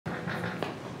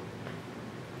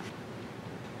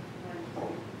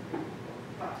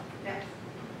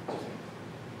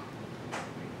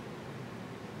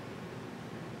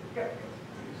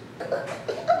Holding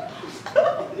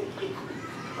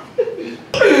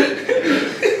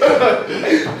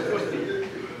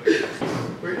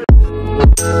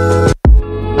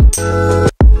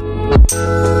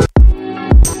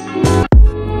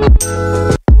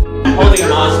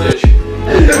him hostage.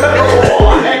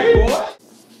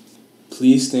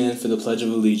 Please stand for the Pledge of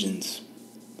Allegiance.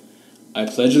 I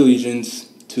pledge allegiance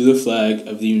to the flag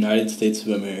of the United States of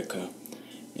America,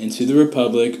 and to the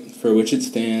republic for which it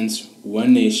stands,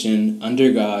 one nation,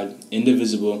 under God,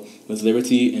 indivisible, with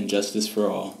liberty and justice for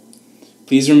all.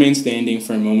 Please remain standing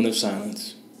for a moment of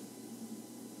silence.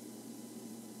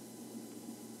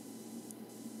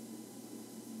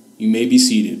 You may be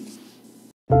seated.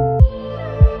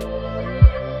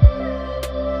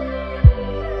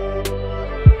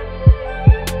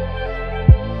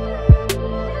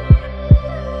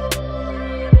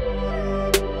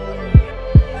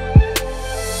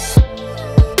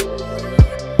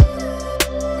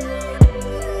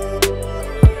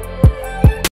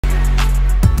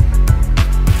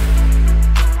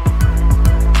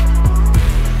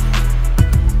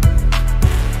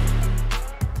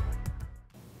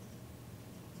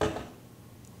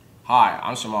 Hi,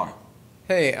 I'm Shamar,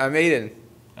 Hey, I'm Aiden.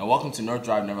 and welcome to North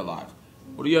Drive Never Live.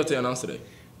 What do you have to announce today?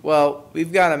 Well,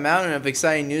 we've got a mountain of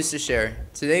exciting news to share.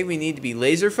 Today we need to be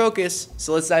laser focused,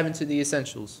 so let's dive into the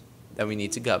essentials that we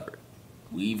need to cover.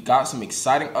 We've got some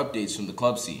exciting updates from the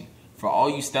club scene. For all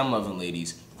you STEM-loving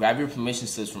ladies, grab your permission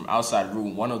slips from outside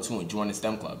room 102 and join the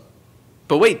STEM club.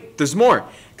 But wait, there's more.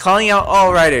 Calling out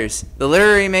all writers. The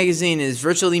Literary Magazine is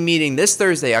virtually meeting this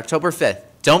Thursday, October 5th.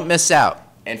 Don't miss out.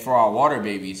 And for our water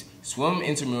babies, swim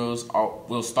intramurals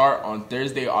will start on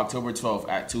Thursday, October 12th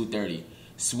at 2:30.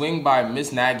 Swing by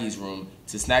Miss Nagy's room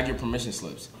to snag your permission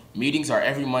slips. Meetings are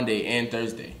every Monday and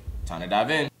Thursday. Time to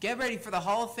dive in. Get ready for the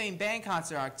Hall of Fame band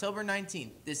concert on October 19th.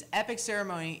 This epic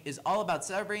ceremony is all about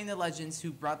celebrating the legends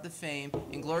who brought the fame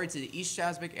and glory to the East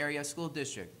Stroudsburg Area School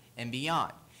District and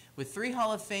beyond. With 3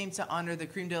 Hall of Fame to honor the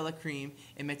cream de la cream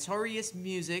in meritorious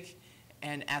music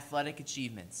and athletic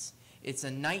achievements. It's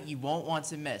a night you won't want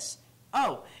to miss.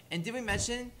 Oh, and did we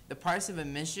mention the price of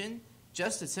admission?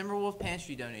 Just a Timberwolf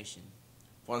Pantry donation.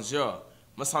 Bonjour,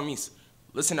 mes amis.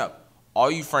 Listen up,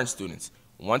 all you French students.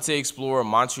 Want to explore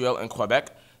Montreal and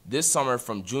Quebec? This summer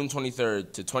from June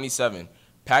 23rd to 27th,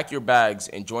 pack your bags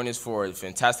and join us for a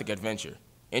fantastic adventure.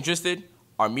 Interested?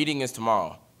 Our meeting is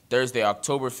tomorrow, Thursday,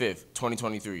 October 5th,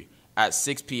 2023, at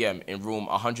 6 p.m. in room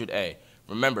 100A.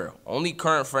 Remember, only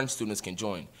current French students can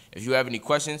join. If you have any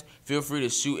questions, feel free to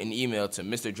shoot an email to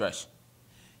Mr. Dresch.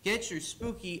 Get your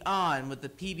spooky on with the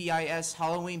PBIS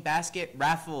Halloween Basket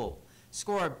Raffle.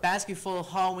 Score a basket full of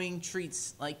Halloween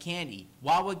treats like candy,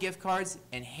 Wawa gift cards,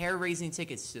 and hair-raising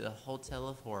tickets to the Hotel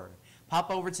of Horror.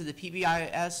 Pop over to the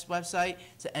PBIS website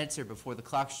to enter before the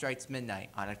clock strikes midnight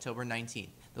on October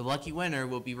 19th. The lucky winner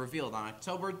will be revealed on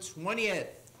October 20th.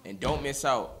 And don't miss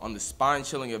out on the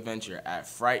spine-chilling adventure at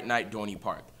Fright Night Dorney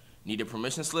Park. Need a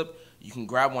permission slip? You can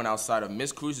grab one outside of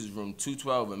Miss Cruz's room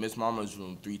 212 and Miss Marmo's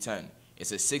room 310.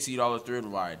 It's a $60 thrill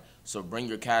ride, so bring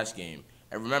your cash game.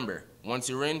 And remember, once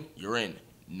you're in,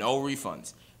 no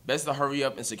refunds. Best to hurry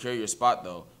up and secure your spot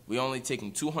though. We're only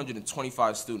taking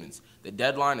 225 students. The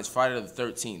deadline is Friday the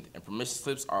 13th, and permission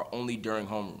slips are only during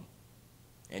homeroom.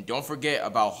 And don't forget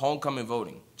about homecoming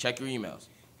voting. Check your emails.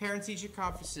 Parent-teacher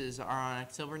conferences are on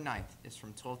October 9th. It's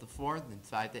from 12 to 4, then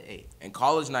 5 to 8. And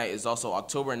college night is also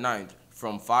October 9th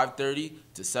from 5:30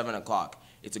 to 7 o'clock.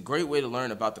 It's a great way to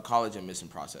learn about the college admission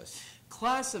process.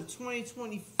 Class of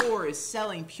 2024 is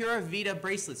selling Pura Vida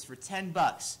bracelets for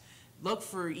 $10. Look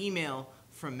for email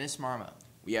from Miss Marmo.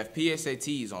 We have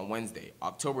PSATs on Wednesday,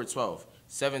 October 12th,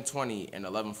 7:20 and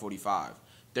 11:45.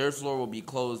 Third floor will be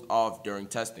closed off during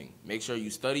testing. Make sure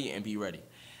you study and be ready.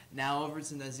 Now over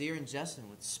to Nazir and Justin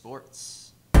with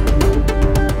sports.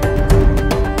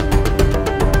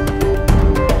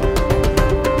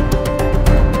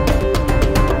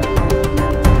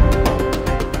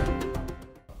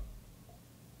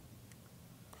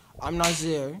 I'm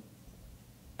Nazir.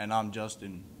 And I'm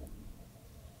Justin.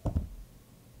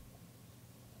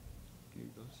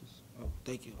 Oh,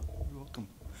 thank you. You're welcome.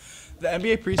 The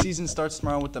NBA preseason starts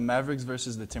tomorrow with the Mavericks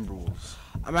versus the Timberwolves.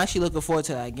 I'm actually looking forward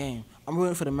to that game. I'm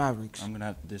rooting for the Mavericks. I'm going to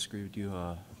have to disagree with you,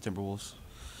 Timberwolves.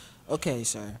 Okay,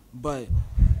 sir. But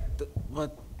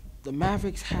the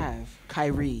Mavericks have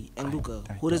Kyrie and Luka.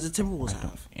 Who does the Timberwolves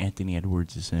have? Anthony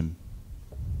Edwards is him.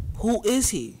 Who is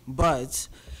he? But,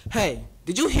 hey,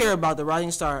 did you hear about the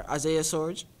rising star Isaiah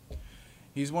Sorge?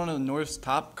 He's one of the North's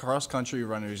top cross-country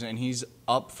runners, and he's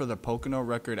up for the Pocono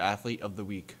Record Athlete of the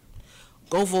Week.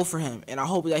 Go vote for him, and I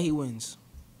hope that he wins.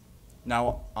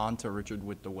 Now on to Richard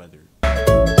with the weather.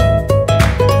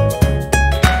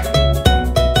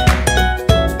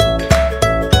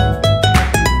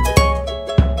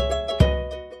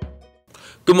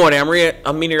 Good morning,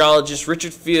 I'm meteorologist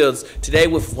Richard Fields. Today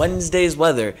with Wednesday's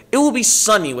weather, it will be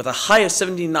sunny with a high of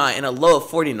 79 and a low of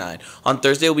 49. On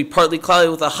Thursday, it will be partly cloudy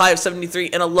with a high of 73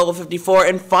 and a low of 54.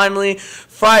 And finally,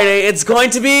 Friday, it's going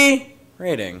to be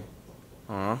raining.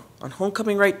 On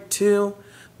homecoming right too,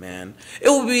 man. It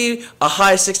will be a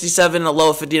high of 67 and a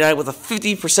low of 59 with a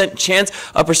 50% chance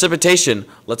of precipitation.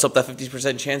 Let's hope that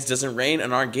 50% chance doesn't rain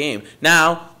in our game.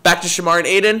 Now, back to Shamar and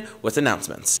Aiden with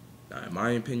announcements. Now, in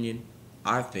my opinion,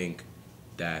 I think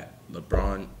that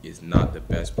LeBron is not the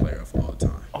best player of all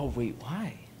time. Oh, wait,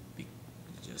 why? He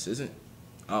just isn't.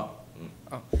 Oh.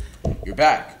 You're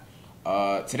back.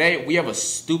 Today, we have a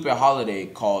stupid holiday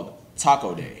called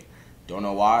Taco Day. Don't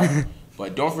know why,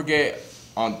 but don't forget,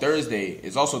 on Thursday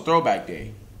is also Throwback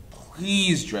Day.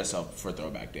 Please dress up for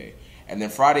Throwback Day. And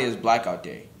then Friday is Blackout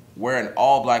Day. Wear an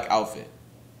all-black outfit.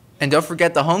 And don't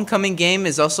forget the homecoming game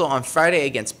is also on Friday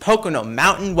against Pocono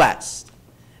Mountain West.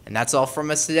 And that's all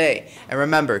from us today. And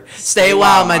remember, stay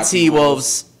wild, my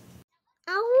T-Wolves.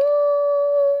 Owie,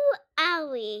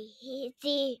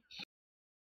 owie,